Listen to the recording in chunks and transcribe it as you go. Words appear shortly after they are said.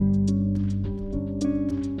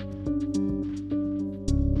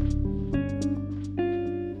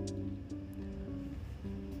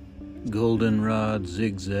goldenrod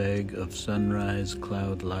zigzag of sunrise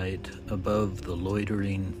cloud light above the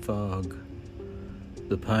loitering fog,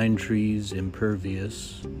 the pine trees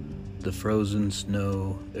impervious, the frozen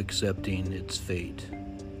snow accepting its fate.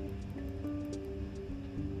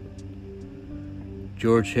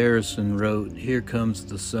 George Harrison wrote, "Here comes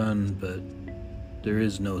the sun, but there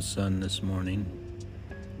is no sun this morning.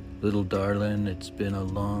 Little darlin', it's been a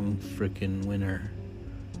long frickin' winter,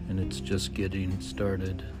 and it's just getting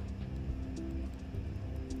started."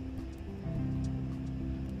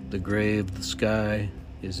 The gray of the sky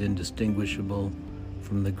is indistinguishable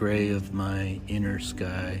from the gray of my inner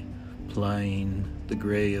sky, plying the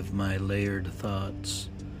gray of my layered thoughts,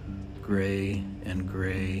 gray and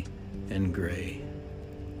gray and gray.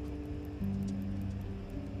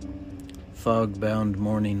 Fog-bound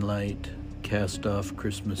morning light cast off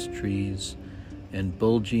Christmas trees, and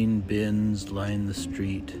bulging bins line the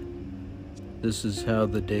street. This is how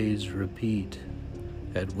the days repeat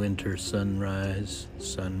at winter sunrise,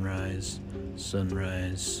 sunrise,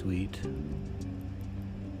 sunrise sweet.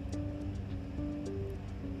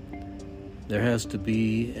 There has to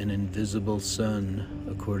be an invisible sun,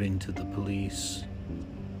 according to the police.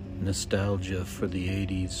 Nostalgia for the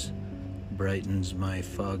 80s brightens my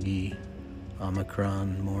foggy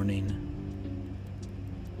Omicron morning.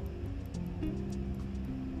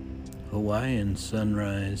 Hawaiian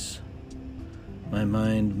sunrise. My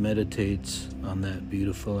mind meditates on that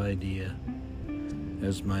beautiful idea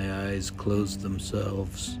as my eyes close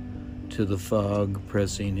themselves to the fog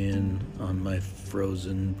pressing in on my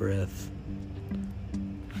frozen breath.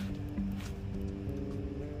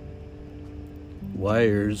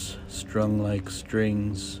 Wires strung like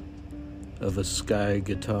strings of a sky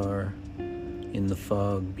guitar in the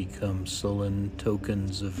fog become sullen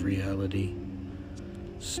tokens of reality.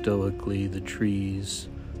 Stoically the trees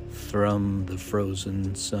thrum the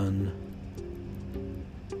frozen sun.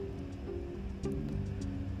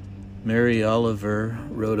 Mary Oliver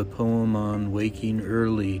wrote a poem on waking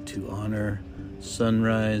early to honor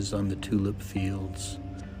sunrise on the tulip fields,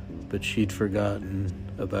 but she'd forgotten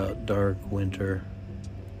about dark winter.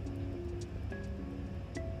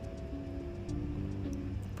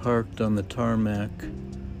 Parked on the tarmac,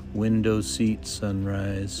 window seat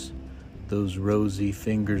sunrise, those rosy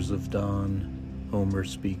fingers of dawn Homer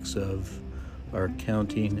speaks of are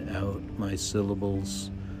counting out my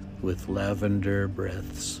syllables with lavender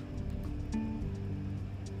breaths.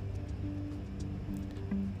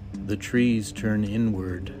 The trees turn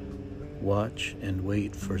inward, watch and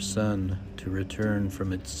wait for sun to return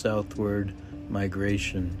from its southward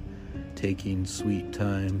migration, taking sweet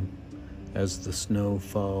time as the snow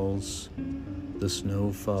falls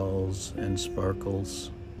and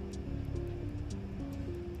sparkles.